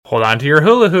Hold on to your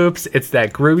hula hoops. It's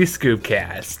that groovy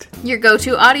Scoopcast. Your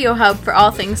go-to audio hub for all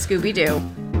things Scooby-Doo.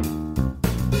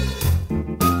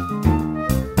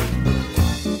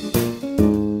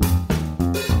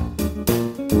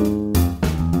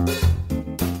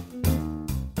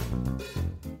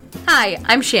 Hi,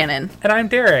 I'm Shannon. And I'm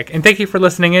Derek, and thank you for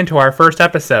listening in to our first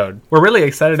episode. We're really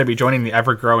excited to be joining the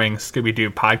ever-growing Scooby-Doo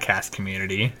podcast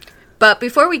community. But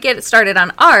before we get started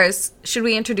on ours, should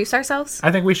we introduce ourselves?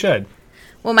 I think we should.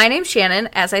 Well, my name's Shannon,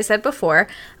 as I said before.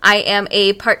 I am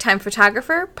a part-time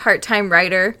photographer, part-time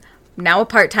writer, now a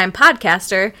part-time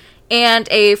podcaster, and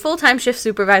a full-time shift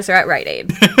supervisor at Rite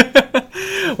Aid.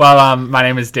 Well, my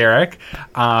name is Derek.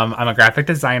 I'm a graphic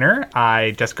designer.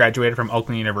 I just graduated from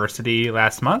Oakland University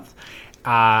last month.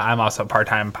 I'm also a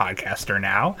part-time podcaster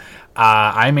now.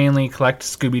 I mainly collect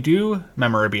Scooby-Doo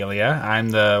memorabilia.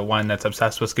 I'm the one that's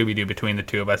obsessed with Scooby-Doo between the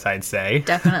two of us, I'd say.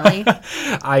 Definitely.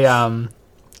 I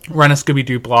run a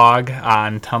Scooby-Doo blog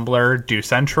on Tumblr, Doo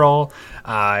Central.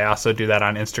 I also do that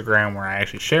on Instagram where I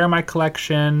actually share my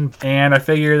collection. And I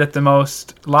figure that the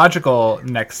most logical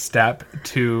next step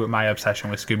to my obsession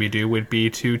with Scooby-Doo would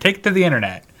be to take it to the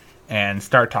internet and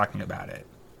start talking about it.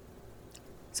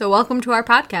 So welcome to our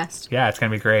podcast. Yeah, it's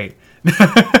going to be great.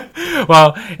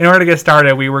 Well, in order to get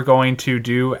started, we were going to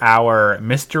do our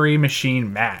Mystery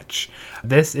Machine match.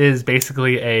 This is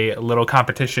basically a little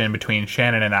competition between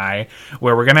Shannon and I,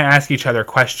 where we're going to ask each other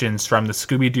questions from the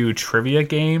Scooby-Doo trivia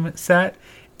game set,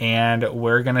 and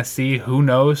we're going to see who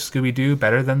knows Scooby-Doo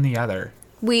better than the other.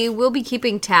 We will be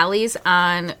keeping tallies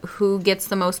on who gets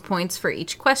the most points for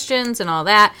each questions and all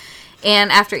that.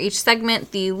 And after each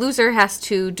segment, the loser has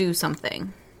to do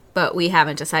something. But we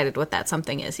haven't decided what that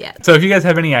something is yet. So if you guys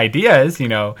have any ideas, you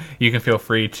can feel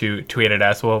free to tweet at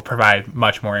us. We'll provide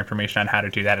much more information on how to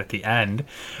do that at the end.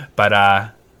 But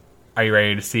are you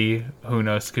ready to see who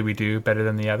knows Scooby-Doo better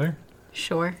than the other?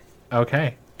 Sure.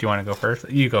 Okay. Do you want to go first?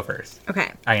 You go first.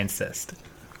 Okay. I insist.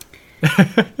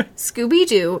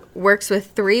 Scooby-Doo works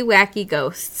with 3 wacky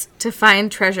ghosts to find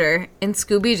treasure in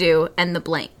Scooby-Doo and the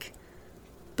blank.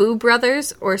 Boo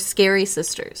Brothers or Scary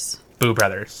Sisters? Boo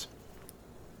Brothers.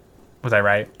 Was I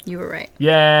right? You were right.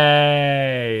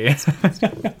 Yay!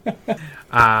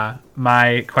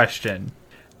 My question.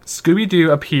 Scooby-Doo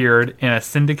appeared in a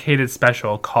syndicated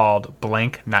special called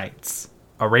Blank Nights.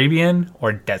 Arabian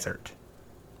or desert?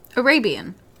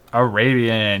 Arabian.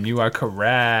 Arabian. You are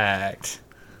correct.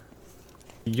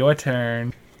 Your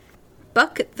turn.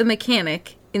 Buck the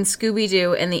Mechanic in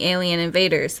Scooby-Doo and the Alien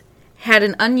Invaders had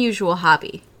an unusual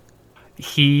hobby.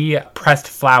 He pressed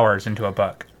flowers into a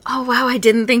book. Oh, wow, I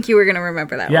didn't think you were going to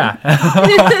remember that one.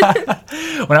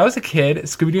 Yeah. When I was a kid,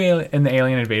 Scooby-Doo and the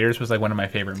Alien Invaders was like one of my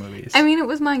favorite movies. I mean, it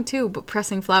was mine too, but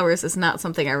pressing flowers is not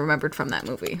something I remembered from that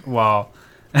movie. Well,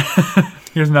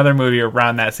 here's another movie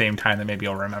around that same time that maybe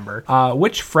you'll remember.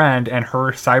 Which friend and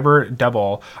her cyber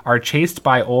double are chased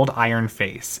by Old Iron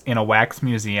Face in a wax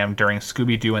museum during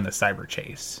Scooby-Doo and the Cyber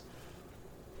Chase?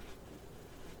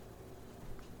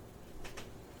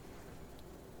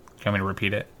 Do you want me to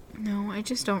repeat it? No, I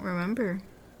just don't remember.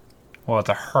 Well, it's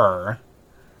a her.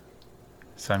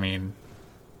 So, I mean...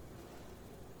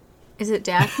 Is it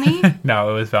Daphne?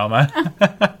 No, it was Velma.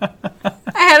 I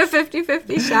had a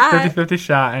 50-50 shot. 50-50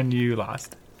 shot, and you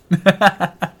lost.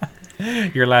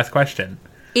 Your last question.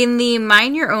 In the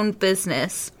Mind Your Own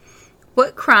Business,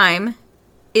 what crime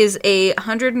is a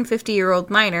 150-year-old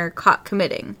miner caught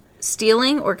committing?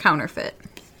 Stealing or counterfeit?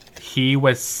 He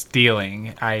was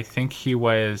stealing. I think he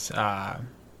was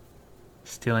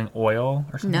stealing oil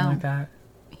or something like that.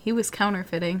 He was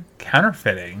counterfeiting.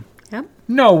 Counterfeiting? Yep.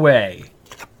 No way.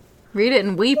 Read it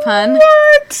in Wee Pun.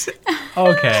 What?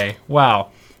 Okay.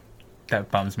 Wow. That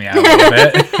bums me out a little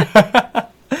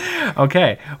bit.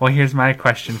 Okay. Well, here's my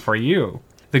question for you.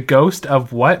 The ghost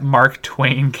of what Mark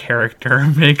Twain character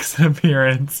makes an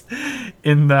appearance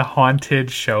in the Haunted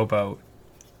Showboat?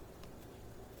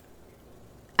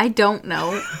 I don't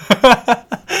know.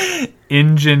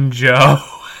 Injun Joe.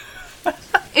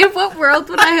 In what world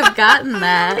would I have gotten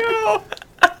that? No.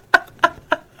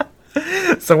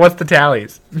 So what's the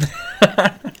tallies?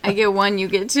 I get 1, you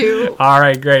get 2. All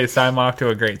right, great. So I'm off to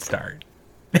a great start.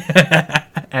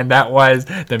 And that was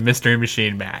the Mystery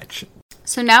Machine match.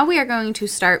 So now we are going to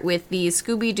start with the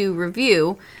Scooby-Doo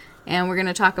review, and we're going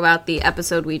to talk about the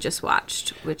episode we just watched,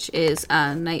 which is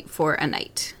A Night for a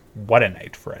Night. What a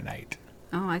night for a night.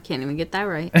 Oh, I can't even get that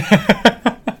right.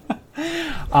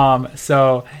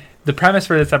 So the premise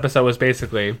for this episode was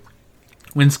basically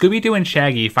when Scooby-Doo and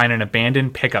Shaggy find an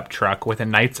abandoned pickup truck with a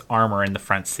knight's armor in the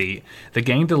front seat, the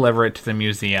gang deliver it to the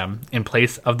museum in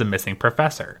place of the missing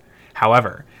professor.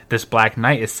 However, this black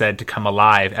knight is said to come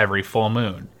alive every full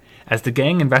moon. As the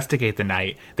gang investigate the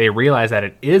night, they realize that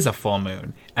it is a full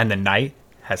moon, and the night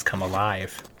has come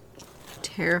alive.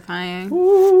 Terrifying.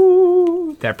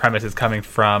 Ooh. That premise is coming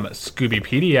from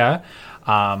Scoobypedia.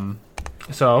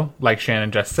 So, like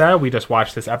Shannon just said, we just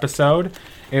watched this episode.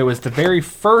 It was the very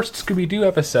first Scooby-Doo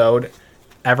episode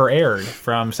ever aired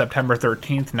from September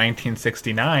 13th,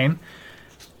 1969.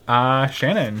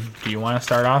 Shannon, do you want to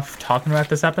start off talking about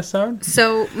this episode?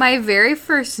 So, my very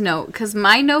first note, because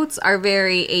my notes are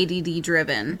very ADD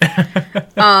driven.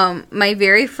 My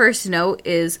very first note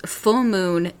is full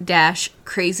moon -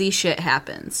 crazy shit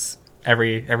happens.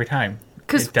 Every time.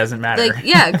 It doesn't matter. Like,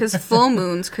 yeah, because full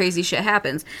moons, crazy shit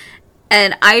happens.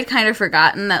 And I'd kind of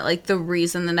forgotten that, like, the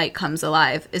reason the night comes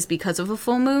alive is because of a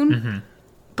full moon. Mm-hmm.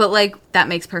 But, like, that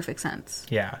makes perfect sense.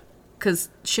 Yeah. Because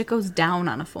shit goes down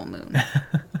on a full moon.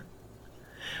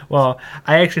 Well,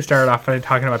 I actually started off by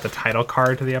talking about the title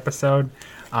card to the episode.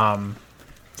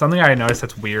 Something I noticed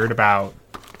that's weird about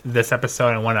this episode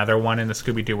and one other one in the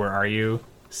Scooby-Doo Where Are You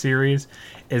series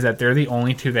is that they're the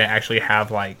only two that actually have,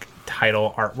 like,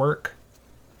 title artwork.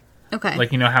 Okay.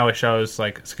 Like, you know how it shows,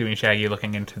 like, Scooby and Shaggy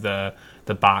looking into the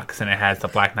box and it has the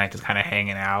Black Knight just kind of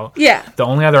hanging out? Yeah. The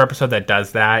only other episode that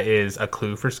does that is A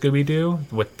Clue for Scooby-Doo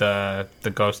with the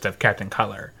ghost of Captain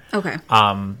Cutler. Okay.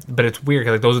 But it's weird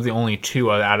because, like, those are the only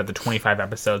two out of the 25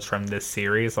 episodes from this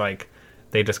series. Like,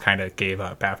 they just kind of gave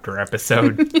up after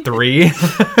episode 3.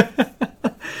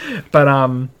 But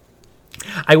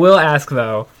I will ask,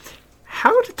 though,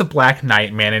 how did the Black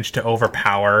Knight manage to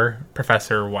overpower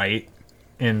Professor White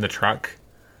in the truck?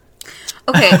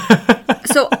 Okay,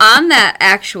 so on that,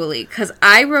 actually, because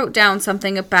I wrote down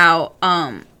something about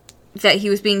that he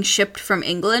was being shipped from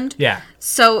England. Yeah.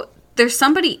 So there's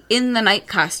somebody in the night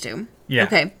costume. Yeah.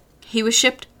 Okay, he was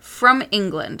shipped from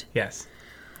England. Yes.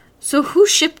 So who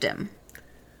shipped him?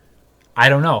 I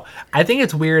don't know. I think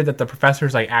it's weird that the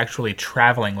professor's, like, actually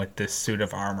traveling with this suit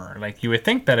of armor. Like, you would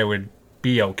think that it would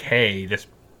be okay just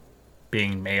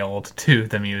being mailed to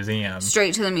the museum.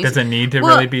 Straight to the museum. Does it need to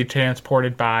really be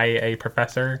transported by a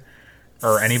professor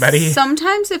or anybody?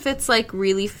 Sometimes if it's, like,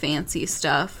 really fancy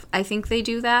stuff, I think they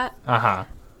do that. Uh-huh.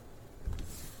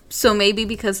 So maybe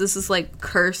because this is, like,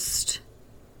 cursed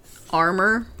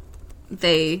armor,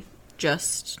 they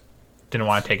just... didn't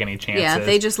want to take any chances. Yeah,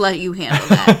 they just let you handle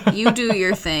that. You do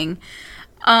your thing.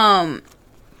 But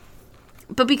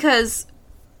because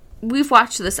we've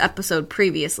watched this episode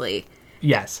previously...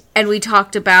 Yes. And we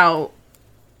talked about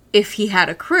if he had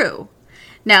a crew.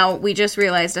 Now, we just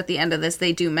realized at the end of this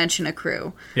they do mention a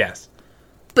crew. Yes.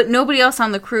 But nobody else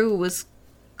on the crew was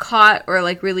caught or,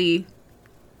 like, really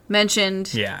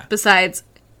mentioned. Yeah. Besides,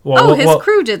 his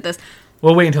crew did this.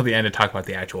 We'll wait until the end to talk about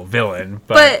the actual villain.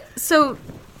 But so,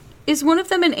 is one of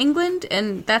them in England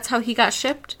and that's how he got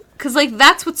shipped? Because, like,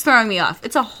 that's what's throwing me off.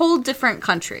 It's a whole different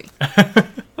country.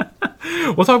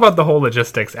 We'll talk about the whole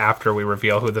logistics after we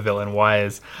reveal who the villain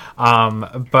was.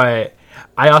 But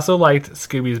I also liked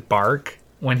Scooby's bark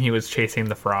when he was chasing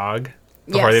the frog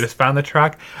before they just found the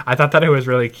truck. I thought that it was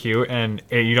really cute, and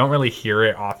you don't really hear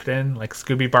it often, like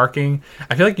Scooby barking.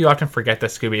 I feel like you often forget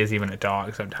that Scooby is even a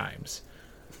dog sometimes.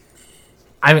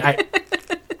 I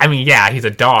mean, yeah, he's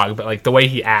a dog, but, like, the way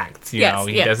he acts, you know,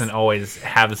 he doesn't always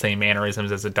have the same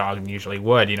mannerisms as a dog usually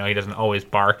would. You know, he doesn't always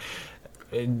bark.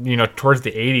 You know, towards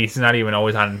the 80s, he's not even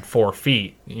always on 4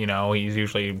 feet. You know, he's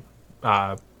usually,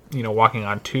 walking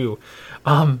on 2.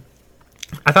 I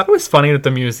thought it was funny that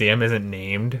the museum isn't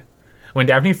named. When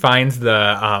Daphne finds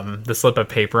the slip of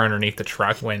paper underneath the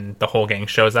truck when the whole gang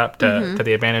shows up to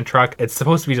the abandoned truck, it's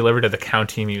supposed to be delivered to the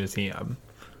county museum.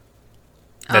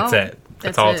 That's it.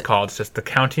 That's all it's called. It's just the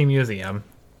county museum.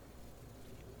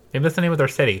 Maybe that's the name of their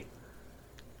city.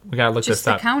 We gotta look this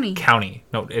up. Just the county. County.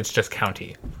 No, it's just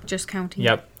county. Just county.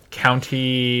 Yep.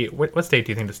 County. What state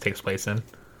do you think this takes place in?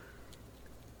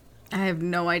 I have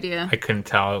no idea. I couldn't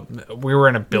tell. We were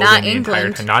in a building the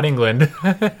entire time. Not England.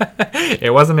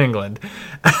 It wasn't England.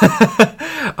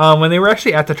 When they were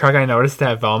actually at the truck, I noticed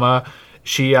that Velma,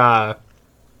 she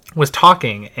was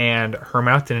talking and her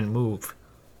mouth didn't move.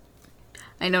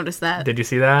 I noticed that. Did you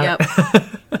see that?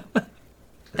 Yep.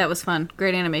 That was fun.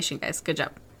 Great animation, guys. Good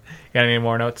job. Got any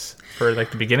more notes for, like,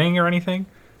 the beginning or anything?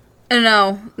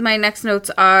 No. My next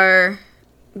notes are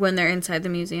when they're inside the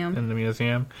museum. In the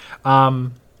museum.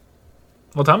 Well,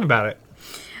 tell me about it.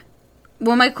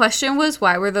 Well, my question was,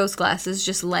 why were those glasses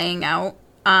just laying out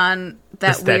on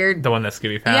that weird... The one that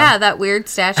Scooby found? Yeah, that weird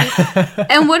statue.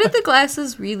 And what did the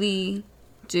glasses really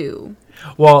do?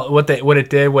 Well, what it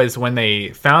did was when they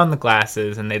found the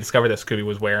glasses and they discovered that Scooby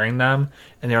was wearing them,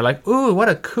 and they were like, "Ooh, what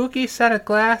a kooky set of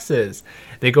glasses!"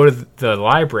 They go to the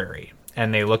library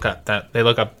and they look up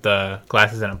the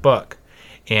glasses in a book,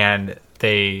 and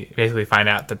they basically find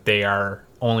out that they are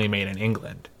only made in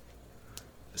England.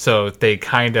 So they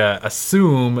kind of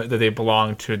assume that they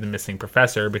belong to the missing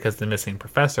professor because the missing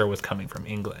professor was coming from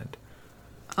England.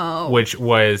 Oh. Which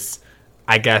was,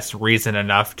 I guess, reason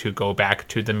enough to go back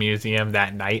to the museum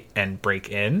that night and break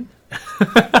in.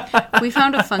 We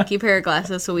found a funky pair of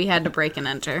glasses, so we had to break and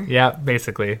enter. Yeah,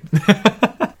 basically.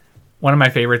 One of my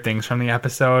favorite things from the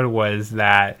episode was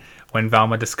that when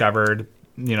Velma discovered,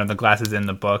 the glasses in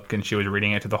the book and she was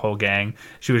reading it to the whole gang,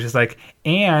 she was just like,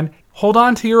 and hold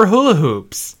on to your hula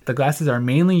hoops. The glasses are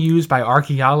mainly used by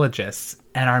archaeologists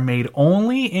and are made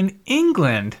only in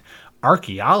England.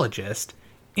 Archaeologist?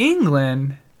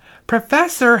 England?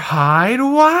 Professor Hyde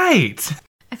White.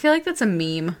 I feel like that's a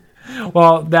meme.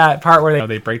 Well, that part where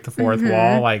they break the fourth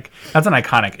wall, like, that's an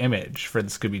iconic image for the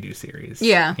Scooby-Doo series.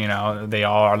 Yeah. They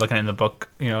all are looking in the book,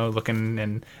 looking,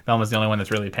 and Velma's the only one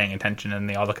that's really paying attention, and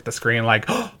they all look at the screen like,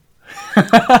 oh!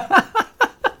 I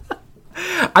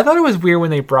thought it was weird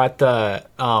when they brought the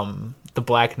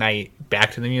Black Knight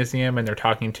back to the museum, and they're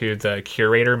talking to the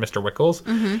curator, Mr. Wickles.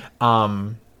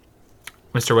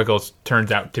 Mr. Wickles turns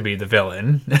out to be the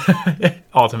villain,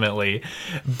 ultimately.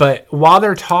 But while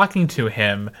they're talking to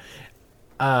him,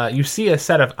 you see a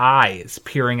set of eyes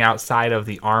peering outside of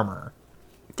the armor.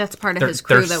 That's part of his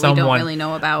crew that we don't really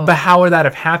know about. But how would that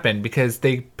have happened? Because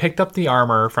they picked up the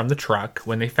armor from the truck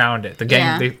when they found it. The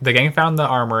gang found the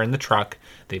armor in the truck.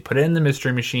 They put it in the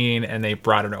mystery machine, and they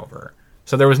brought it over.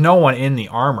 So there was no one in the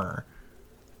armor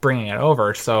bringing it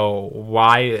over. So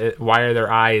why are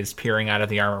their eyes peering out of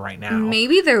the armor right now?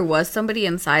 Maybe there was somebody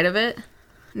inside of it.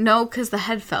 No, because the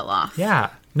head fell off.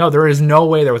 Yeah. No, there is no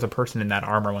way there was a person in that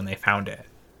armor when they found it.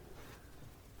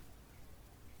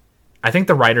 I think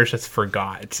the writers just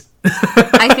forgot.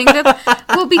 I think that...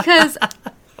 Well, because...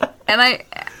 And I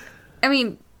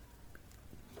mean...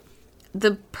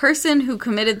 The person who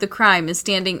committed the crime is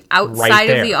standing outside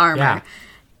of the armor. Yeah.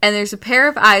 And there's a pair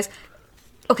of eyes...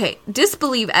 Okay,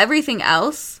 disbelieve everything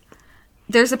else.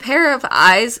 There's a pair of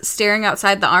eyes staring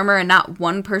outside the armor and not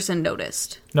one person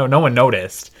noticed. No one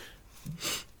noticed.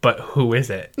 But who is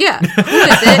it? Yeah, who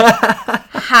is it?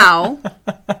 How?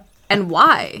 And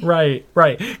why? Right.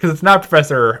 Because it's not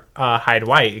Professor Hyde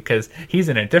White, because he's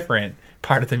in a different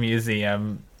part of the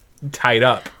museum, tied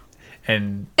up.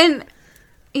 And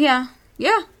yeah.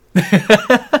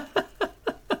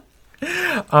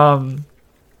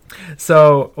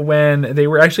 So when they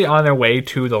were actually on their way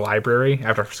to the library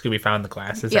after Scooby found the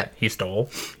glasses that he stole,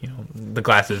 the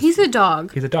glasses. He's a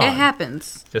dog. He's a dog. It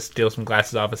happens. Just steal some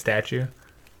glasses off a statue.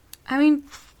 I mean,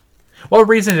 what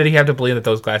reason did he have to believe that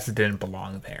those glasses didn't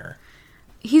belong there?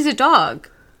 He's a dog.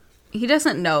 He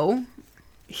doesn't know.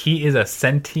 He is a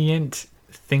sentient,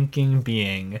 thinking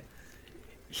being.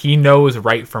 He knows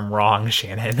right from wrong,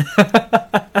 Shannon.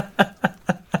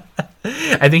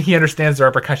 I think he understands the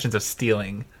repercussions of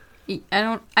stealing.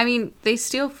 I mean, they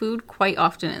steal food quite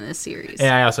often in this series. And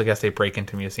I also guess they break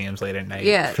into museums late at night.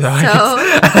 Yeah,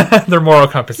 so... Their moral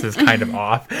compass is kind of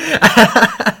off.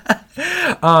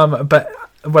 But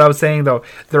what I was saying, though,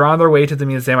 they're on their way to the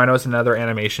museum. I noticed another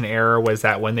animation error was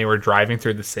that when they were driving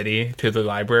through the city to the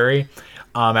library,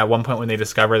 at one point when they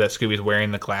discover that Scooby's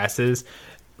wearing the glasses,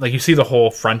 like, you see the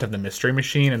whole front of the mystery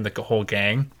machine and the whole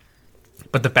gang,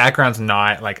 but the background's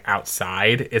not, like,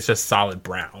 outside. It's just solid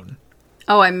brown.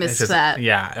 Oh, I missed that.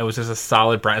 Yeah, it was just a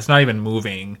solid brown. It's not even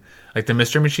moving. Like, the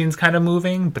mystery machine's kind of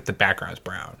moving, but the background's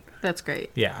brown. That's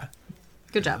great. Yeah.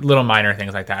 Good job. Little minor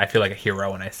things like that. I feel like a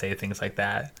hero when I say things like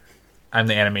that. I'm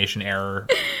the animation error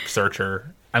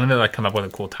searcher. I'm going to come up with a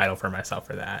cool title for myself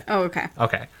for that. Oh, okay.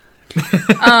 Okay.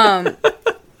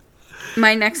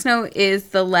 My next note is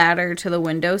the ladder to the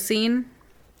window scene.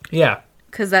 Yeah.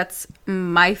 Because that's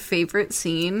my favorite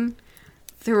scene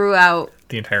throughout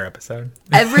the entire episode.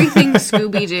 Everything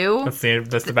Scooby-Doo.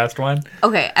 That's the best one?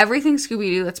 Okay, everything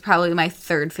Scooby-Doo, that's probably my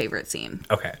third favorite scene.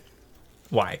 Okay.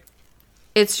 Why?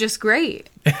 It's just great.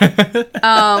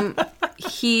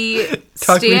 He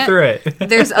Talk me through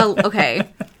it. Okay.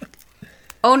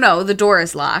 Oh no, the door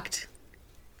is locked.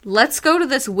 Let's go to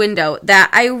this window that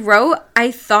I wrote.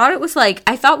 I thought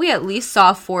we at least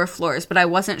saw 4 floors, but I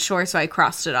wasn't sure, so I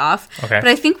crossed it off. Okay. But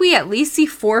I think we at least see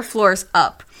 4 floors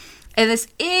up. And this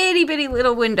itty bitty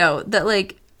little window that,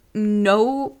 like,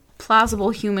 no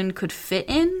plausible human could fit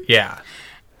in. Yeah.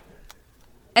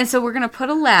 And so we're going to put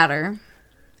a ladder,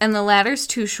 and the ladder's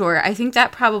too short. I think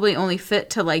that probably only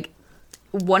fit to, like,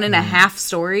 1.5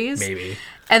 stories. Maybe.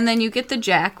 And then you get the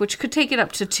jack, which could take it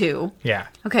up to 2. Yeah.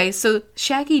 Okay, so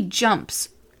Shaggy jumps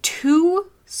 2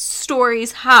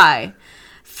 stories high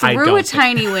through a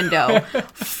tiny window,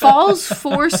 falls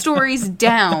 4 stories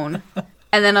down,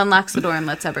 and then unlocks the door and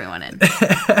lets everyone in.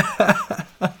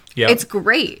 Yep. It's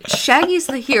great. Shaggy's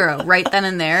the hero right then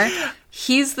and there.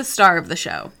 He's the star of the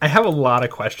show. I have a lot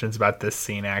of questions about this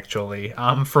scene, actually.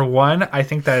 For one, I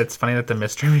think that it's funny that the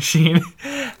Mystery Machine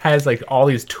has, like, all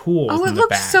these tools Oh, it in the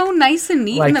looks back. so nice and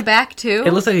neat in the back, too.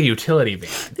 It looks like a utility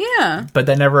van. Yeah. But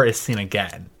that never is seen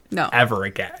again. No. Ever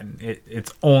again.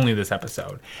 It's only this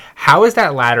episode. How is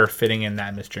that ladder fitting in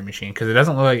that Mystery Machine? Because it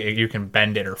doesn't look like you can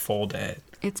bend it or fold it.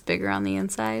 It's bigger on the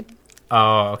inside.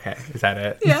 Oh, okay. Is that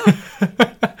it? Yeah.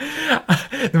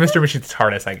 The Mystery Machine's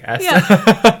TARDIS, I guess.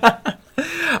 Yeah.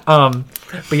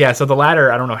 But yeah, so the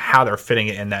ladder, I don't know how they're fitting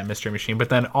it in that Mystery Machine. But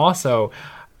then also,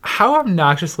 how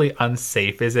obnoxiously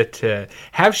unsafe is it to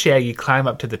have Shaggy climb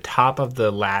up to the top of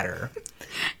the ladder?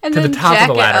 And To then the top jack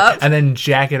of the it ladder. up. And then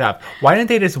jack it up. Why didn't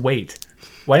they just wait?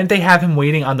 Why didn't they have him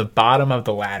waiting on the bottom of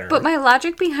the ladder? But my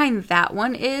logic behind that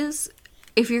one is,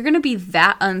 if you're going to be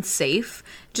that unsafe,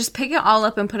 just pick it all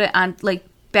up and put it on, like,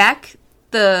 back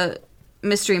the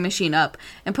Mystery Machine up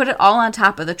and put it all on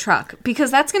top of the truck,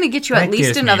 because that's going to get you That at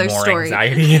least gives me another more story.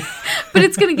 anxiety. But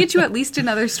it's going to get you at least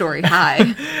another story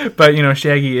high. But, you know,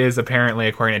 Shaggy is apparently,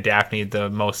 according to Daphne, the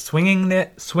most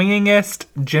swingingest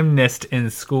gymnast in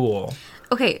school.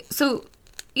 Okay, so,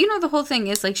 you know, the whole thing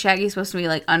is, like, Shaggy's supposed to be,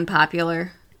 like,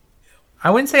 unpopular. I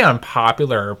wouldn't say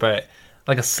unpopular, but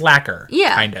like a slacker.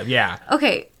 Yeah. Kind of, yeah.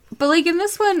 Okay, but, like, in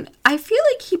this one, I feel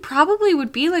like he probably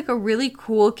would be, like, a really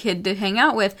cool kid to hang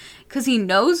out with, because he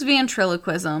knows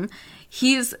ventriloquism.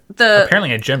 He's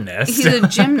Apparently a gymnast. He's a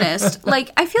gymnast.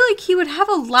 Like, I feel like he would have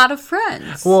a lot of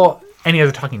friends. Well, and he has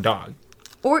a talking dog.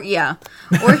 Or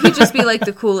he'd just be, like,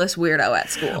 the coolest weirdo at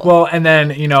school. Well, and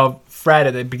then, you know, Fred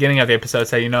at the beginning of the episode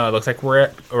said, you know, it looks like we're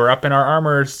up in our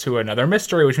armors to another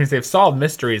mystery, which means they've solved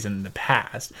mysteries in the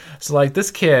past. So, like, this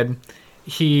kid,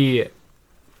 he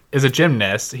is a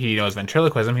gymnast. He knows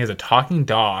ventriloquism. He has a talking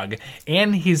dog.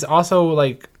 And he's also,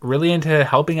 like, really into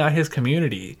helping out his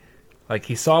community. Like,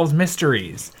 he solves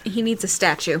mysteries. He needs a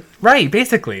statue. Right,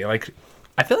 basically. Like,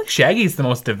 I feel like Shaggy's the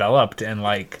most developed and,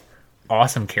 like,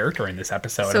 awesome character in this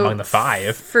episode among the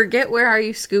five. Forget Where Are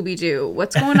You, Scooby-Doo.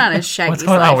 What's going on in Shaggy's What's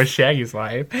going life? on with Shaggy's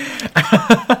life?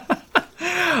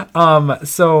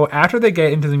 So after they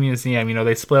get into the museum, you know,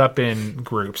 they split up in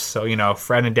groups. So, you know,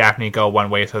 Fred and Daphne go one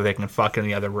way so they can fuck in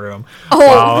the other room.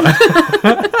 Oh.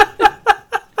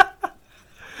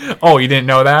 Oh, you didn't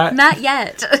know that? Not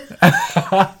yet.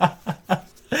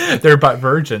 They're but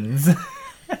virgins.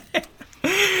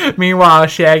 Meanwhile,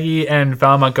 Shaggy and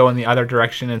Velma go in the other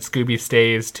direction, and Scooby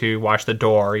stays to watch the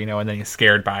door, you know, and then he's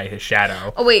scared by his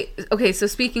shadow. Oh, wait. Okay, so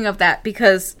speaking of that,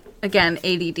 because, again,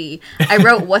 ADD, I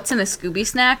wrote what's in a Scooby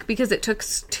snack, because it took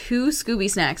 2 Scooby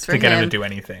snacks for To him. get him to do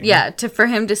anything. Yeah, for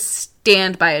him to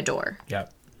stand by a door.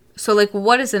 Yep. So, like,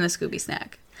 what is in a Scooby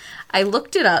snack? I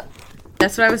looked it up.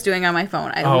 That's what I was doing on my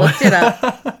phone. I Oh. looked it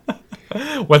up.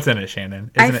 What's in it,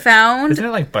 Shannon? Found... Isn't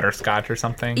it like butterscotch or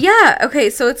something? Yeah, okay,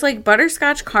 so it's like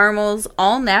butterscotch caramels,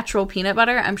 all natural peanut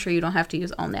butter. I'm sure you don't have to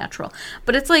use all natural.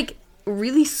 But it's like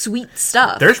really sweet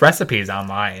stuff. There's recipes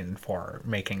online for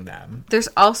making them. There's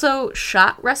also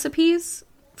shot recipes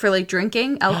for like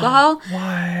drinking alcohol.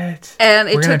 What? And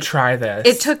We're going to try this.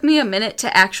 It took me a minute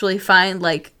to actually find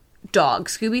like dog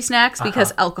Scooby snacks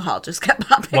because alcohol just kept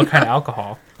popping What kind of up.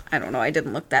 alcohol? I don't know. I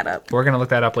didn't look that up. We're going to look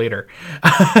that up later.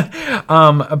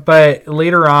 But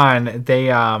later on, they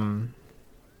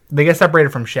get separated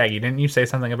from Shaggy. Didn't you say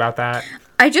something about that?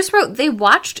 I just wrote they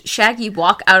watched Shaggy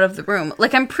walk out of the room.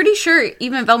 Like I'm pretty sure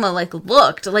even Velma like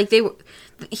looked like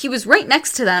he was right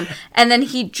next to them, and then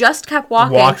he just kept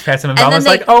walking. Walks past him, and then Velma's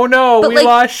like, "Oh no, we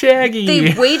lost Shaggy."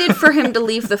 They waited for him to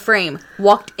leave the frame,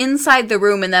 walked inside the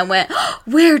room, and then went, oh,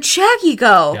 "Where'd Shaggy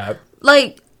go?" Yep.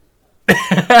 Like,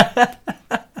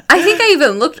 I think I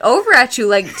even looked over at you.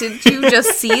 Like, did you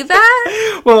just see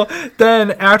that? Well,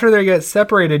 then after they get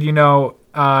separated, you know,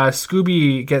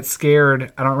 Scooby gets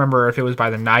scared. I don't remember if it was by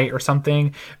the night or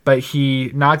something, but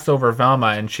he knocks over Velma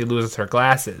and she loses her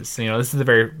glasses. You know, this is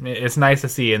it's nice to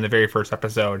see in the very first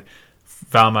episode,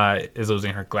 Velma is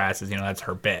losing her glasses. You know, that's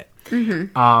her bit.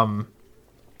 Mm-hmm.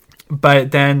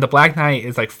 But then the Black Knight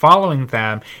is like following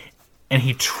them and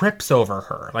he trips over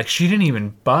her. Like she didn't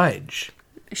even budge.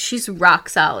 She's rock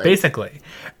solid. Basically.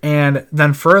 And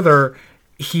then further,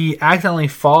 he accidentally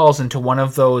falls into one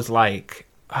of those, like,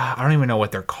 I don't even know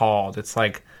what they're called. It's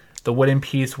like the wooden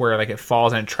piece where, like, it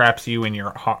falls and it traps you in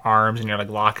your arms and you're, like,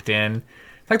 locked in.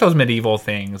 It's like those medieval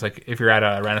things. Like, if you're at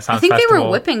a Renaissance festival. I think they were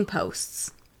whipping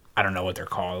posts. I don't know what they're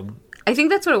called. I think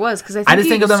that's what it was. Because I just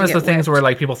think of them as the things where,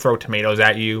 like, people throw tomatoes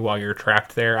at you while you're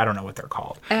trapped there. I don't know what they're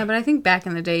called. Yeah, but I think back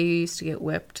in the day you used to get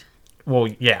whipped. Well,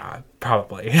 yeah,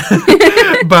 probably.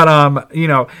 But,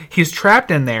 he's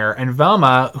trapped in there, and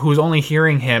Velma, who's only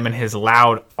hearing him and his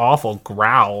loud, awful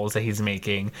growls that he's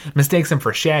making, mistakes him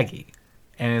for Shaggy.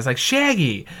 And is like,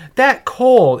 Shaggy, that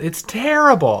cold, it's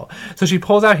terrible. So she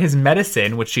pulls out his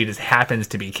medicine, which she just happens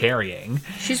to be carrying.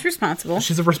 She's responsible.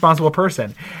 She's a responsible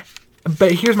person.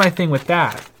 But here's my thing with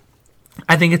that.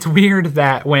 I think it's weird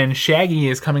that when Shaggy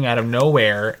is coming out of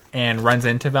nowhere and runs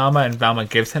into Velma and Velma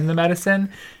gives him the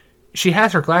medicine, she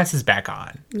has her glasses back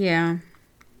on. Yeah.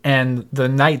 And the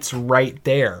knight's right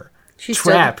there. She's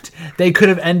trapped. They could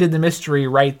have ended the mystery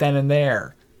right then and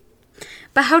there.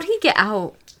 But how'd he get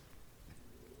out?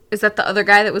 Is that the other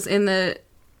guy that was in the...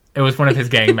 It was one of his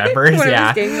gang members,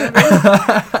 yeah.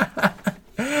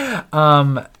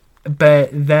 But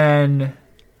then...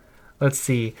 Let's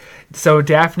see. So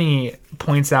Daphne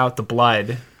points out the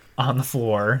blood on the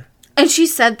floor. And she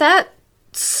said that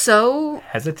so...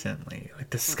 hesitantly,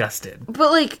 like disgusted.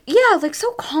 But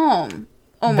so calm.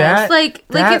 Almost. Like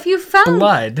if you found...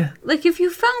 blood. Like if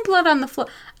you found blood on the floor,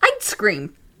 I'd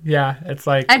scream. Yeah, it's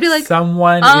like... I'd be like...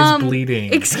 someone is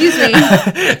bleeding. Excuse me.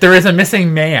 There is a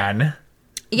missing man.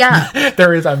 Yeah.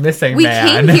 There is a missing man.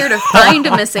 We came here to find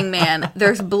a missing man.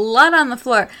 There's blood on the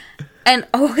floor. And,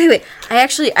 wait.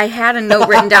 I had a note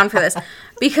written down for this.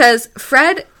 Because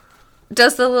Fred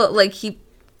does the little, he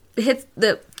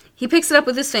picks it up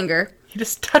with his finger. He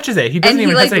just touches it. He doesn't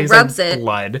even hesitate. Rubs like, it.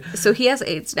 Blood. So he has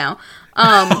AIDS now.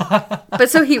 But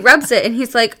so he rubs it and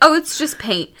he's like, oh, it's just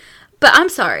paint. But I'm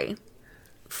sorry.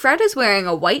 Fred is wearing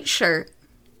a white shirt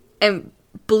and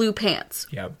blue pants.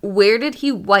 Yep. Where did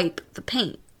he wipe the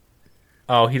paint?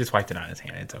 Oh, he just wiped it on his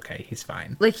hand. It's okay. He's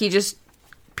fine. Like he just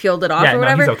peeled it off or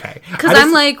whatever? No, he's okay. Because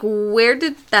I'm like, where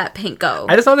did that paint go?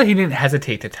 I just thought that he didn't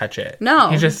hesitate to touch it. No.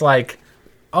 He's just like,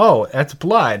 oh, that's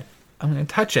blood. I'm going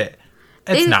to touch it.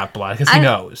 It's not blood, because he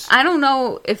knows. I don't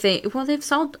know if they've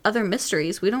solved other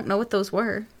mysteries. We don't know what those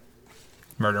were.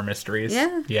 Murder mysteries.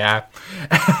 Yeah. Yeah.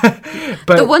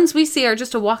 But the ones we see are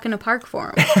just a walk in a park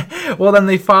for them. Well, then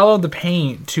they followed the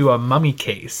paint to a mummy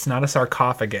case, not a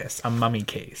sarcophagus, a mummy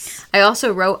case. I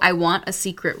also wrote, I want a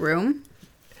secret room.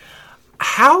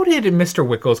 How did Mr.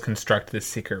 Wickles construct this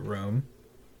secret room?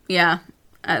 Yeah.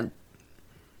 I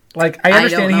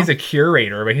understand he's a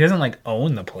curator, but he doesn't,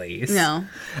 own the place. No.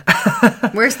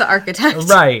 Where's the architect?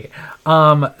 Right.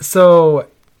 So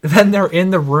then they're in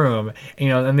the room,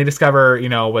 and they discover,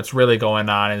 what's really going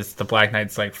on is the Black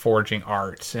Knight's, forging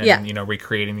art and,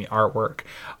 recreating the artwork.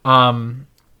 And,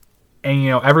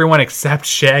 everyone except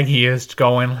Shaggy is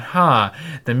going,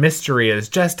 the mystery is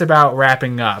just about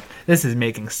wrapping up. This is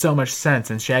making so much sense.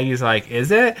 And Shaggy's like,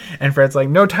 is it? And Fred's like,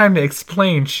 no time to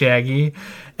explain, Shaggy.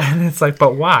 And it's like,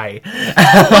 but why?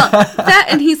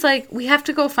 And he's like, we have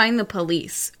to go find the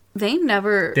police. They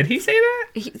never... Did he say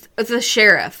that? The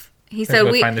sheriff. He said,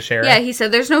 find the sheriff? Yeah, he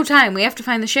said, there's no time. We have to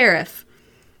find the sheriff.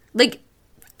 They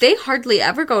hardly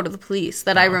ever go to the police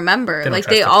that I remember.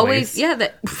 They always... Police. Yeah,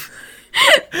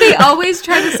 they always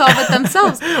try to solve it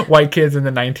themselves. White kids in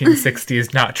the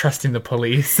 1960s not trusting the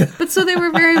police. But so they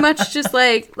were very much just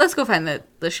like, let's go find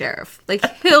the sheriff.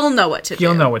 He'll know what to do.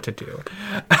 He'll know what to do.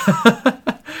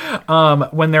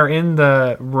 When they're in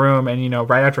the room and,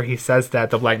 right after he says that,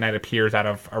 the Black Knight appears out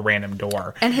of a random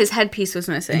door. And his headpiece was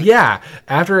missing. Yeah.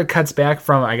 After it cuts back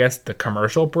from, I guess, the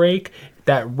commercial break,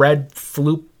 that red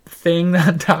floop thing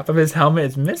on top of his helmet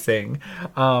is missing.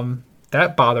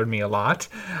 That bothered me a lot.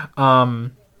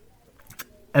 And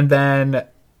then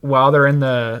while they're in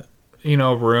the,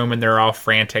 room and they're all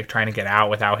frantic trying to get out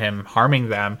without him harming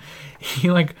them, he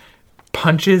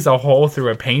punches a hole through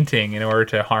a painting in order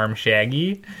to harm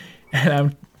Shaggy. And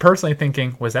I'm personally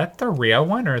thinking, was that the real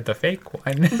one or the fake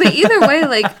one? But either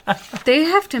way, they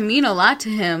have to mean a lot to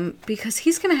him because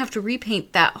he's going to have to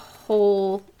repaint that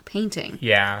whole painting.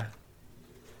 Yeah.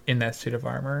 In that suit of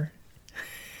armor.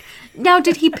 Now,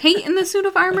 did he paint in the suit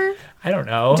of armor? I don't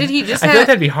know. Did he just I feel like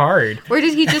that'd be hard. Or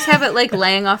did he just have it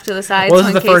laying off to the side? Well,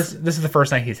 this is the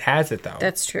first night he's has it though.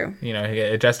 That's true. He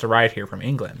just arrived here from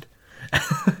England.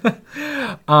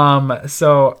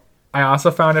 So I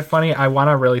also found it funny. I want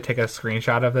to really take a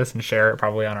screenshot of this and share it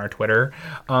probably on our Twitter.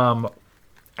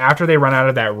 After they run out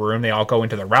of that room, they all go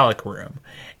into the relic room,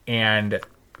 and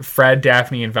Fred,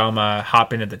 Daphne, and Velma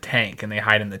hop into the tank, and they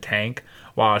hide in the tank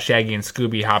while Shaggy and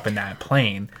Scooby hop in that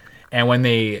plane. And when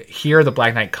they hear the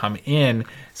Black Knight come in,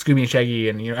 Scooby and Shaggy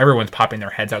and everyone's popping their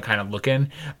heads out kind of looking.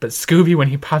 But Scooby, when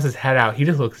he pops his head out, he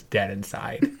just looks dead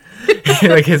inside.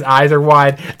 His eyes are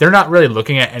wide. They're not really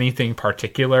looking at anything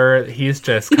particular. He's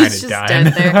just kind of done.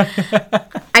 Dead there.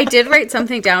 I did write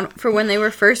something down for when they were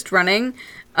first running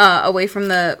away from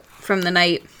the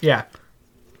night. Yeah.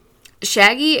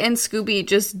 Shaggy and Scooby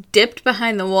just dipped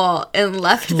behind the wall and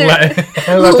left their let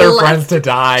their friends to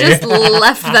die. Just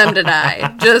left them to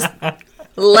die. Just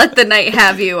let the night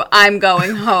have you. I'm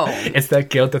going home. It's that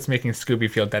guilt that's making Scooby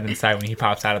feel dead inside when he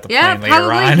pops out of the Yeah, plane later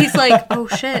probably. on. He's like, oh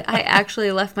shit, I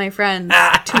actually left my friends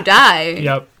to die.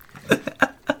 Yep.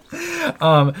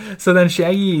 So then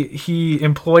Shaggy, he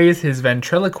employs his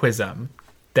ventriloquism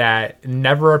that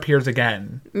never appears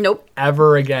again. Nope.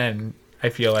 Ever again, I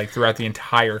feel like, throughout the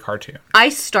entire cartoon. I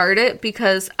start it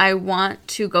because I want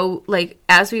to go, like,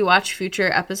 as we watch future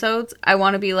episodes, I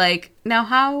want to be like, now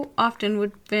how often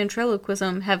would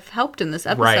ventriloquism have helped in this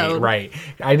episode? Right.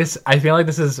 I feel like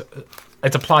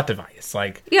it's a plot device.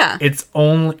 Like, yeah, it's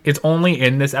only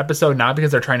in this episode, not because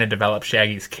they're trying to develop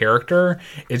Shaggy's character.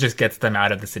 It just gets them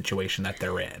out of the situation that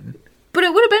they're in. But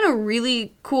it would have been a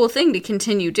really cool thing to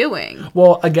continue doing.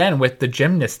 Well, again, with the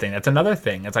gymnast thing, that's another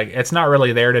thing. It's like, it's not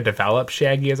really there to develop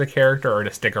Shaggy as a character or to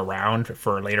stick around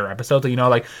for later episodes. You know,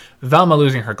 like Velma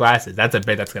losing her glasses, that's a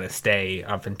bit that's going to stay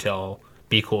up until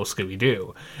Be Cool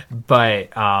Scooby-Doo.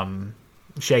 But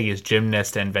Shaggy's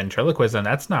gymnast and ventriloquism,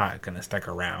 that's not going to stick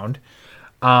around.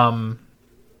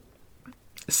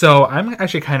 So I'm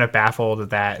actually kind of baffled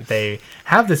that they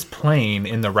have this plane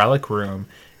in the relic room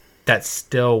that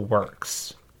still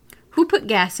works. Who put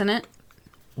gas in it?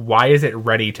 Why is it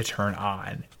ready to turn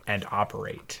on and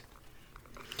operate?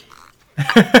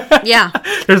 Yeah.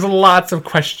 There's lots of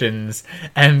questions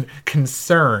and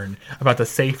concern about the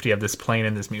safety of this plane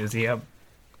in this museum.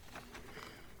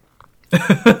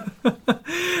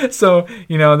 So,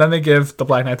 then they give the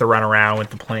Black Knight the run around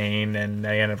with the plane, and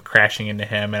they end up crashing into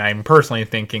him. And I'm personally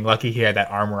thinking, lucky he had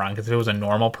that armor on, because if it was a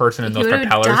normal person in those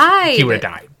propellers, he would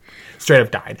have died. Straight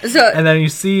up died. And then you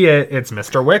see it's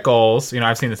Mr. Wickles.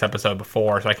 I've seen this episode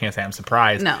before, so I can't say I'm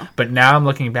surprised. No. But now I'm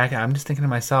looking back, and I'm just thinking to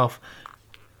myself,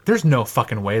 there's no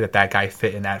fucking way that guy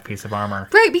fit in that piece of armor.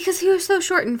 Right, because he was so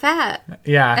short and fat.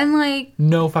 Yeah. And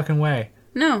no fucking way.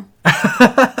 No.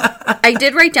 I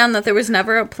did write down that there was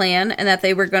never a plan and that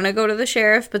they were going to go to the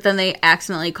sheriff, but then they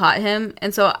accidentally caught him.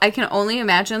 And so I can only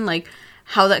imagine,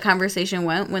 how that conversation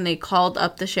went when they called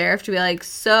up the sheriff to be like,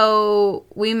 so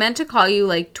we meant to call you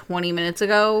 20 minutes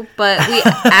ago, but we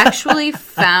actually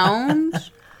found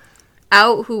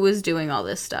out who was doing all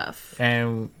this stuff.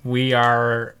 And we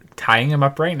are tying him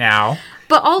up right now.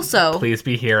 But also... Please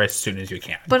be here as soon as you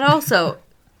can. But also...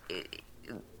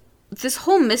 This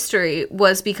whole mystery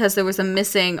was because there was a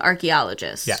missing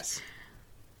archaeologist. Yes.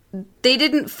 They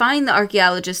didn't find the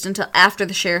archaeologist until after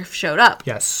the sheriff showed up.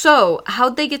 Yes. So,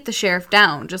 how'd they get the sheriff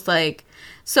down?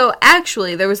 So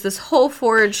actually, there was this whole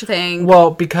forge thing.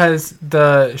 Well, because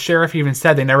the sheriff even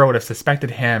said they never would have suspected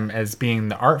him as being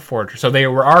the art forger. So they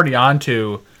were already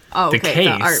onto the case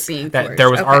the art being that forged.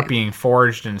 there was art being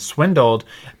forged and swindled,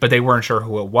 but they weren't sure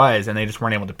who it was, and they just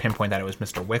weren't able to pinpoint that it was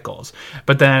Mr. Wickles.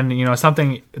 But then,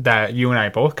 something that you and I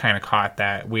both kind of caught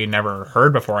that we never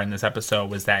heard before in this episode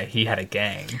was that he had a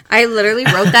gang. I literally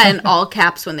wrote that in all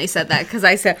caps when they said that, because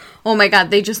I said, oh my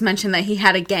god, they just mentioned that he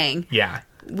had a gang. Yeah.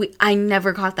 I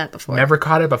never caught that before. Never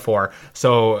caught it before.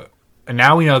 So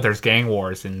now we know there's gang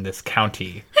wars in this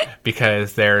county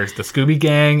because there's the Scooby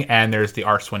gang and there's the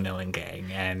art swindling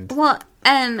gang.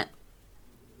 And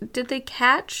did they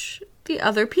catch the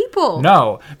other people?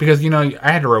 No, because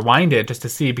I had to rewind it just to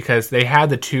see, because they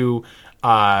had the two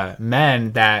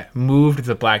men that moved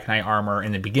the Black Knight armor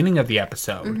in the beginning of the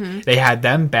episode. Mm-hmm. They had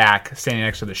them back standing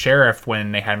next to the sheriff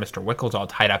when they had Mr. Wickles all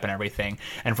tied up and everything.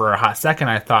 And for a hot second,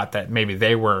 I thought that maybe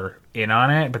they were in on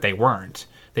it, but they weren't.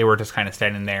 They were just kind of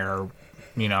standing there,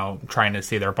 trying to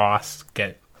see their boss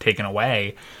get taken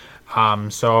away.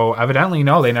 So evidently,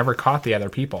 no, they never caught the other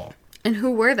people. And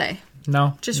who were they?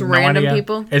 No. Just random idea.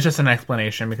 people? It's just an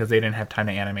explanation because they didn't have time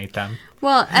to animate them.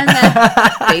 Well, and then,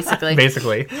 basically.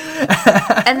 Basically.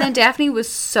 And then Daphne was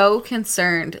so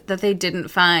concerned that they didn't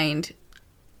find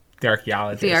the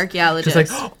archaeologist. Just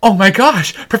like, oh my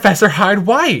gosh, Professor Hyde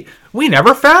White. We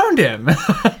never found him.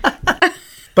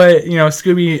 But,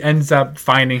 Scooby ends up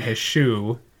finding his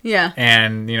shoe. Yeah.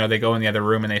 And, they go in the other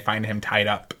room and they find him tied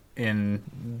up in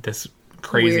this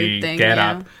crazy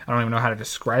get-up. Yeah. I don't even know how to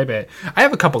describe it. I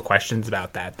have a couple questions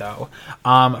about that, though.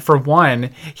 For one,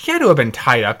 he had to have been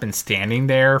tied up and standing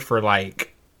there for,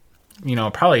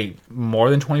 probably more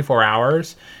than 24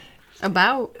 hours.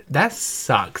 About. That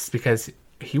sucks, because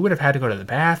he would have had to go to the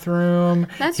bathroom.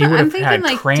 That's he what would I'm have thinking,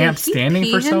 had cramps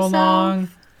standing for so long.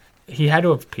 He had to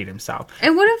have peed himself.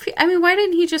 And what if, why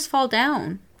didn't he just fall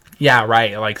down? Yeah,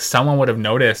 right. Someone would have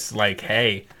noticed,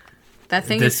 hey, that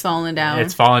thing is falling down.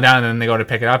 It's falling down, and then they go to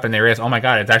pick it up, and they realize, oh my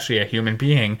god, it's actually a human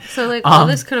being. So, all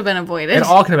this could have been avoided. It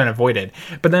all could have been avoided.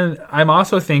 But then I'm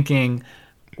also thinking,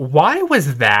 Why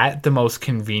was that the most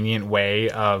convenient way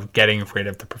of getting rid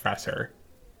of the professor?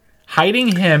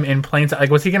 Hiding him in plain sight. Like,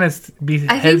 was he going to be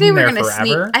hidden there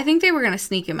forever? I think they were going to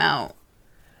sneak him out.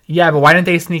 Yeah, but why didn't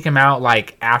they sneak him out,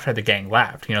 like, after the gang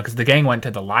left? You know, because the gang went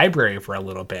to the library for a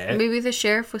little bit. Maybe the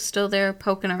sheriff was still there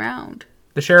poking around.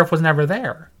 The sheriff was never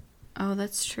there. Oh,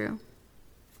 that's true.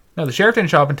 No, the sheriff didn't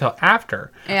show up until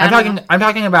after. Yeah, I'm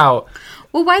talking about...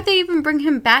 Well, why'd they even bring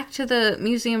him back to the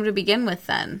museum to begin with,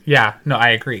 then? Yeah, no, I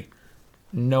agree.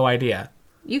 No idea.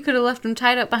 You could have left him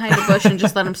tied up behind a bush and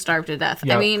just let him starve to death.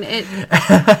 Yep. I mean, it...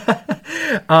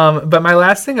 But my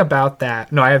last thing about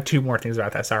that... No, I have two more things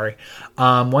about that, sorry.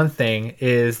 One thing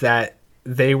is that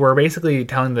they were basically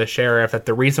telling the sheriff that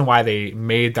the reason why they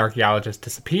made the archaeologist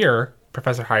disappear,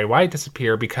 Professor Harry White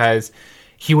disappear, because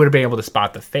he would have been able to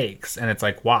spot the fakes. And it's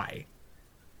like, why?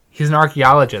 He's an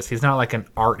archaeologist. He's not like an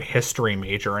art history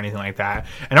major or anything like that.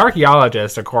 An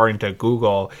archaeologist, according to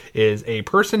Google, is a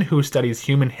person who studies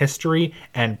human history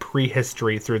and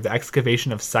prehistory through the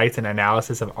excavation of sites and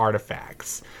analysis of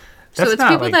artifacts. So it's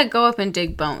people that go up and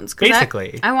dig bones.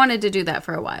 Basically. I wanted to do that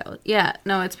for a while. Yeah,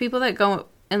 no, it's people that go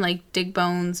and like dig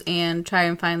bones and try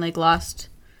and find like lost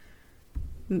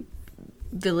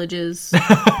villages.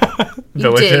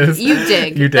 Villages. You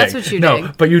dig. You dig. That's what you dig.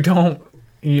 No, but you don't.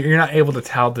 You're not able to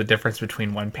tell the difference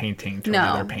between one painting to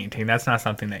another painting. That's not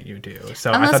something that you do.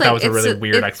 So I thought that was a really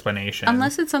weird explanation.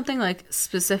 Unless it's something like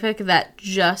specific that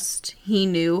just he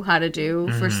knew how to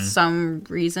do for some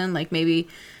reason. Like maybe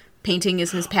painting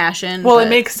is his passion. Well, it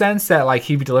makes sense that like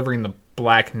he'd be delivering the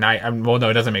Black Knight. Well,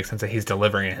 no, it doesn't make sense that he's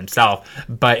delivering it himself.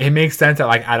 But it makes sense that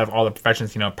like out of all the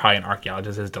professions, you know, probably an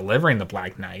archaeologist is delivering the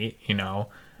Black Knight, you know.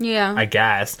 Yeah. I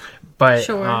guess. But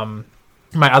sure.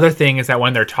 My other thing is that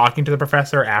when they're talking to the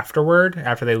professor after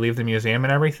they leave the museum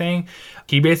and everything,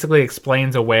 he basically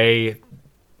explains away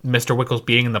Mr. Wickles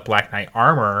being in the Black Knight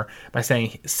armor by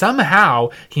saying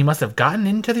somehow he must have gotten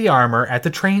into the armor at the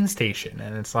train station.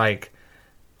 And it's like,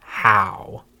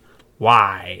 how?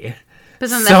 Why?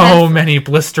 So many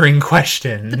blistering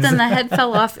questions. But then the head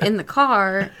fell off in the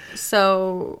car,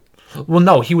 so... Well,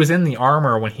 no, he was in the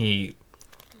armor when he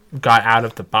got out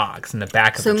of the box in the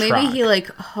back of the truck. So maybe he, like,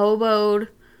 hoboed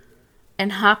and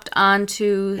hopped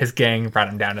onto... His gang brought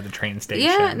him down to the train station.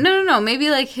 Yeah, no. Maybe,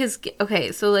 like, his...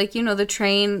 Okay, so, like, you know, the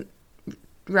train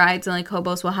rides and, like,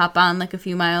 hobos will hop on, like, a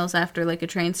few miles after, like, a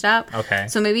train stop. Okay.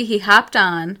 So maybe he hopped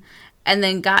on and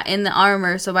then got in the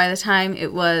armor, so by the time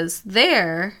it was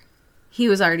there, he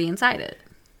was already inside it.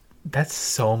 That's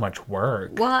so much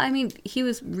work. Well, I mean, he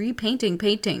was repainting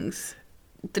paintings.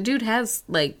 The dude has,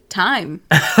 like, time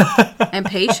and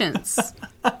patience.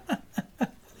 I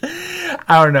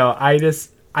don't know. I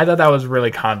thought that was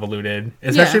really convoluted.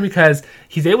 Especially because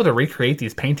he's able to recreate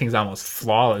these paintings almost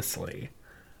flawlessly.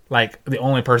 Like, the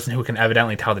only person who can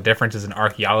evidently tell the difference is an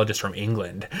archaeologist from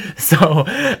England. So,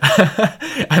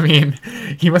 I mean,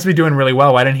 he must be doing really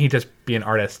well. Why didn't he just be an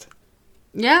artist?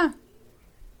 Yeah.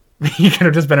 He could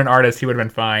have just been an artist. He would have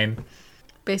been fine.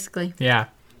 Basically. Yeah.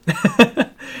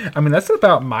 I mean, that's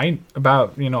about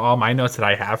you know, all my notes that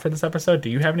I have for this episode. Do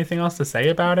you have anything else to say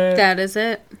about it? That is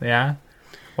it. Yeah.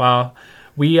 Well,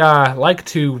 we like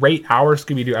to rate our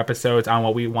Scooby-Doo episodes on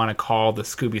what we want to call the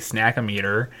Scooby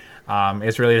Snack-O-Meter.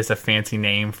 It's really just a fancy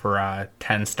name for a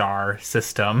 10-star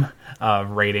system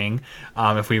of rating.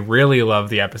 If we really love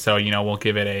the episode, you know, we'll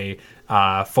give it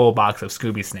a full box of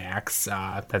Scooby snacks.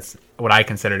 That's what I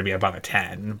consider to be about a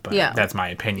 10, but that's my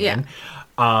opinion.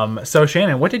 Yeah. So,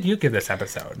 Shannon, what did you give this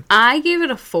episode? I gave it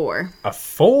a 4. A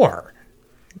 4?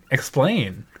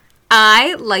 Explain.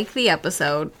 I liked the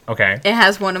episode. Okay. It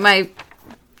has one of my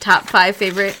top 5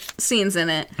 favorite scenes in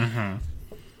it. Mm-hmm.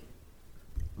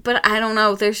 But I don't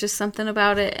know. There's just something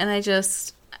about it, and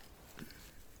it's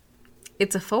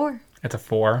a 4. It's a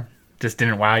 4? Just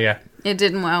didn't wow you? It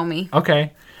didn't wow me.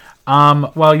 Okay.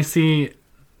 Well, you see,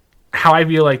 how I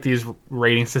feel like these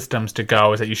rating systems to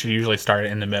go is that you should usually start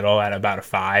in the middle at about a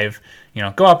 5. You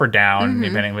know, go up or down,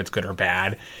 depending if it's good or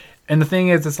bad. And the thing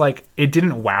is, it's like, it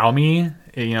didn't wow me.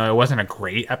 You know, it wasn't a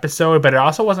great episode, but it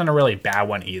also wasn't a really bad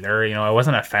one either. You know, it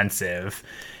wasn't offensive.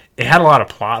 It had a lot of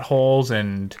plot holes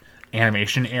and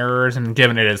animation errors, and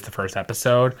given it is the first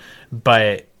episode,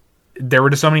 but there were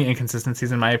just so many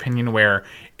inconsistencies in my opinion where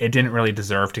it didn't really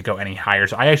deserve to go any higher,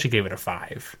 so I actually gave it a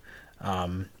 5.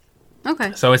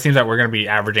 Okay. So it seems that we're going to be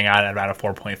averaging out at about a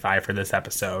 4.5 for this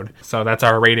episode. So that's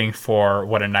our rating for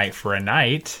What a Night for a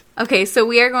Night. Okay, so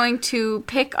we are going to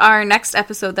pick our next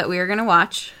episode that we are going to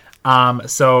watch.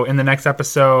 So in the next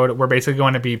episode, we're basically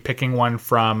going to be picking one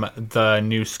from the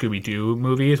new Scooby-Doo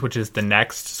movies, which is the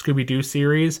next Scooby-Doo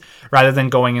series, rather than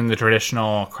going in the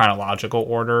traditional chronological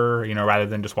order, rather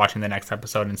than just watching the next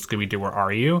episode in Scooby-Doo, Where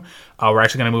Are You? We're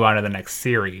actually going to move on to the next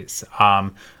series.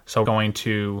 So we're going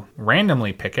to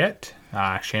randomly pick it.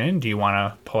 Shannon, do you want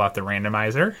to pull out the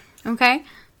randomizer? Okay,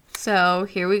 so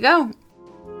here we go.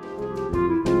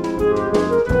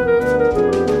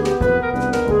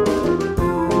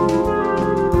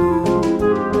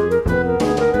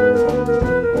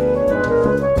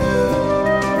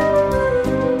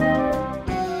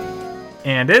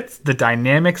 And it's the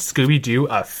Dynamic Scooby-Doo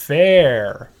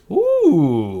Affair.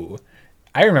 Ooh.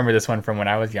 I remember this one from when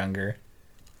I was younger.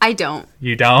 I don't.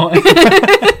 You don't?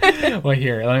 Well,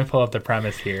 here, let me pull up the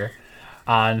premise here.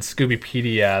 On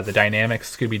Scoobypedia, the Dynamic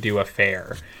Scooby-Doo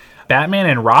Affair. Batman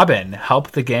and Robin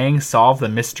help the gang solve the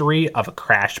mystery of a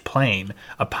crashed plane,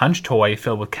 a punch toy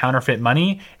filled with counterfeit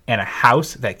money, and a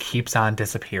house that keeps on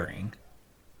disappearing.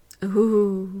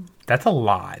 Ooh. That's a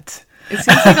lot. It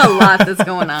seems like a lot that's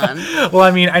going on. Well,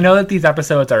 I mean, I know that these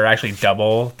episodes are actually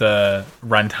double the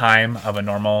runtime of a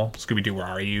normal Scooby-Doo Where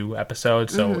Are You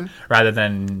episode. So rather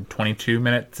than 22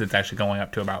 minutes, it's actually going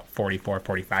up to about 44,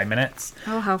 45 minutes.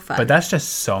 Oh, how fun. But that's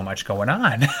just so much going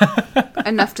on.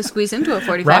 Enough to squeeze into a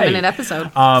 45-minute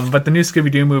episode. But the new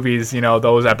Scooby-Doo movies,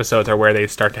 those episodes are where they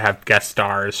start to have guest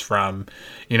stars from,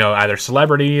 either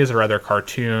celebrities or other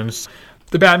cartoons.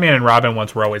 The Batman and Robin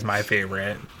ones were always my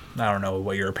favorite. I don't know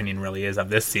what your opinion really is of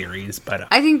this series, but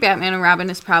I think Batman and Robin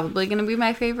is probably going to be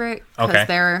my favorite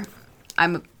because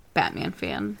I'm a Batman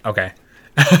fan. Okay.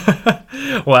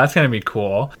 Well, that's going to be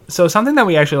cool. So something that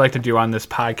we actually like to do on this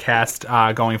podcast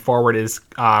going forward is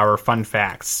our fun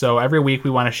facts. So every week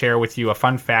we want to share with you a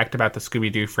fun fact about the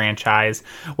Scooby-Doo franchise,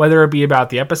 whether it be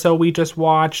about the episode we just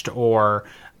watched or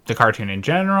the cartoon in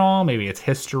general, maybe it's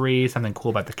history, something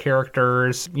cool about the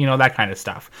characters, that kind of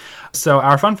stuff. So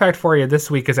our fun fact for you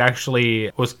this week was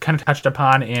kind of touched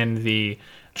upon in the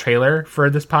trailer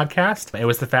for this podcast. It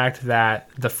was the fact that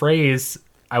the phrase,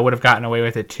 "I would have gotten away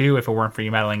with it too if it weren't for you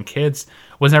meddling kids,"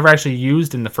 was never actually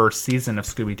used in the first season of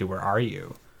Scooby-Doo Where Are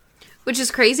You? Which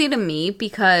is crazy to me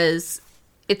because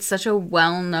it's such a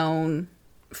well-known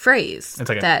phrase. It's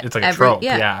like a trope,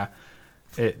 yeah.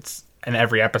 It's in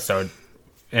every episode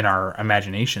in our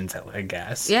imaginations, I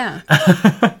guess. Yeah.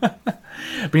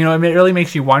 But, it really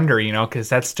makes you wonder, because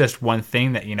that's just one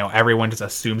thing that, everyone just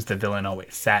assumes the villain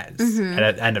always says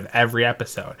at the end of every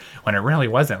episode, when it really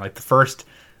wasn't. Like the first,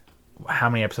 how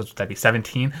many episodes would that be?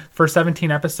 17? First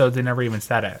 17 episodes, they never even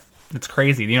said it. It's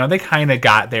crazy. They kind of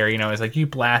got there, it's like, "You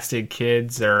blasted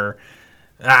kids," or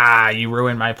 "you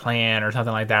ruined my plan," or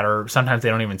something like that. Or sometimes they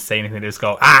don't even say anything. They just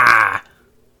go, "Ah!"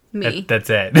 Me. That's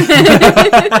it.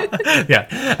 Yeah.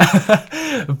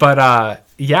 But,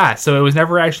 so it was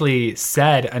never actually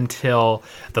said until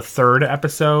the third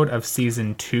episode of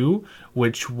season 2,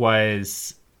 which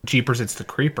was Jeepers, It's the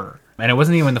Creeper. And it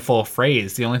wasn't even the full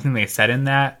phrase. The only thing they said in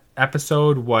that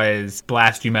episode was,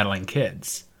 "Blast you meddling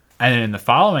kids." And then in the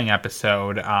following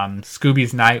episode,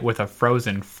 Scooby's Night with a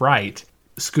Frozen Fright,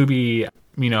 Scooby,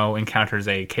 encounters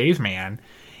a caveman.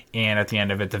 And at the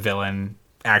end of it, the villain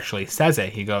actually says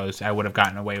it. He goes, "I would have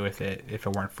gotten away with it if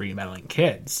it weren't for you meddling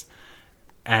kids."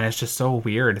 And it's just so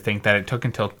weird to think that it took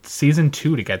until season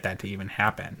 2 to get that to even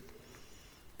happen.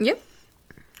 Yep.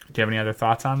 Do you have any other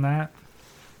thoughts on that?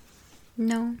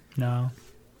 No.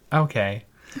 Okay.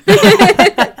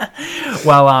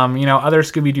 Well, other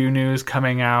Scooby-Doo news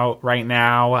coming out right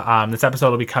now. This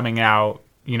episode will be coming out,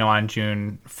 on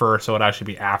June 1st, so it'll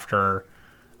actually be after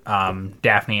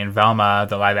Daphne and Velma,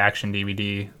 the live-action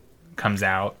DVD, comes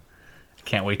out.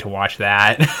 Can't wait to watch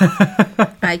that.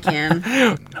 I can.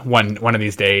 One of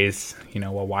these days,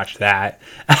 we'll watch that.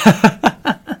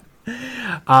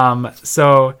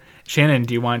 So, Shannon,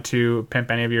 do you want to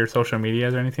pimp any of your social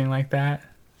medias or anything like that?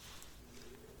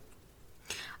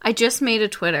 I just made a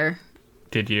Twitter.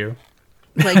 Did you?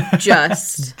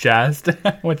 Just. Just?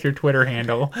 What's your Twitter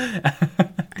handle?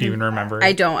 Do you even remember?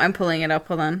 I don't. I'm pulling it up.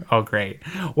 Hold on. Oh, great.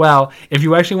 Well, if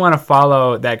you actually want to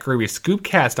follow that Groovy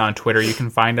Scoopcast on Twitter, you can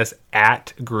find us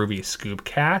at Groovy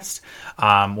Scoopcast.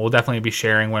 We'll definitely be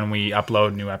sharing when we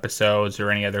upload new episodes or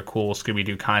any other cool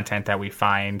Scooby-Doo content that we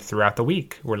find throughout the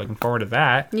week. We're looking forward to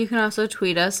that. You can also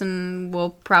tweet us and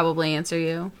we'll probably answer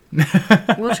you.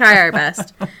 We'll try our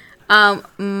best.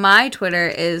 My Twitter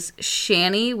is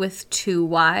Shanny with 2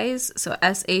 Y's, so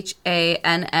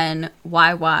SHANNYY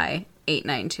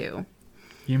 892.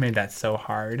 You made that so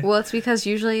hard. Well, it's because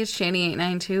usually it's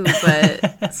Shanny892,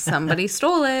 but somebody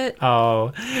stole it.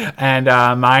 Oh, and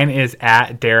mine is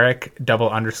at Derek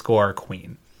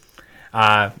 _Queen.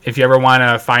 If you ever want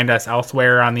to find us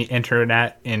elsewhere on the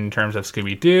internet in terms of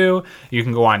Scooby-Doo, you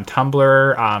can go on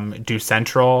Tumblr. Do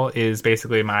Central is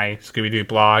basically my Scooby-Doo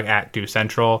blog at Do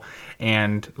Central.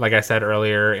 And like I said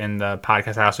earlier in the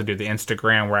podcast, I also do the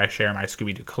Instagram where I share my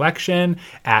Scooby-Doo collection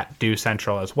at Do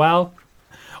Central as well.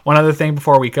 One other thing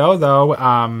before we go,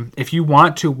 though, if you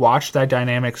want to watch that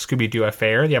dynamic Scooby-Doo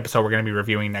affair, the episode we're going to be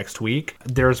reviewing next week,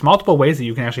 there's multiple ways that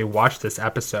you can actually watch this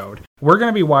episode. We're going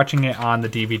to be watching it on the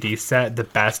DVD set, the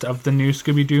best of the new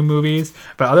Scooby-Doo movies,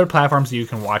 but other platforms that you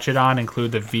can watch it on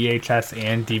include the VHS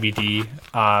and DVD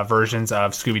versions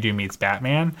of Scooby-Doo Meets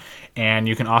Batman, and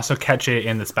you can also catch it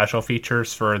in the special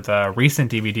features for the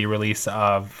recent DVD release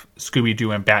of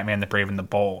Scooby-Doo and Batman the Brave and the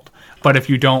Bold. But if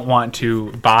you don't want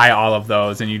to buy all of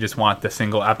those and you just want the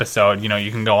single episode,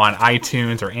 you can go on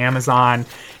iTunes or Amazon.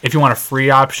 If you want a free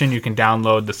option, you can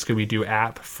download the Scooby-Doo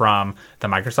app from the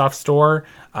Microsoft Store.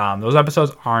 Those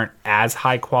episodes aren't as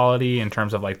high quality in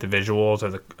terms of like the visuals or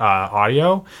the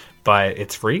audio, but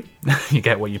it's free. You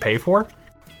get what you pay for.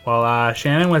 Well,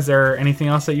 Shannon, was there anything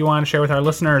else that you want to share with our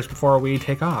listeners before we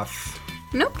take off?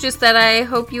 Nope, just that I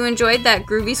hope you enjoyed that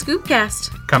groovy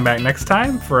Scoopcast. Come back next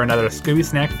time for another Scooby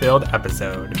Snack-filled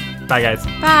episode. Bye, guys.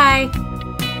 Bye.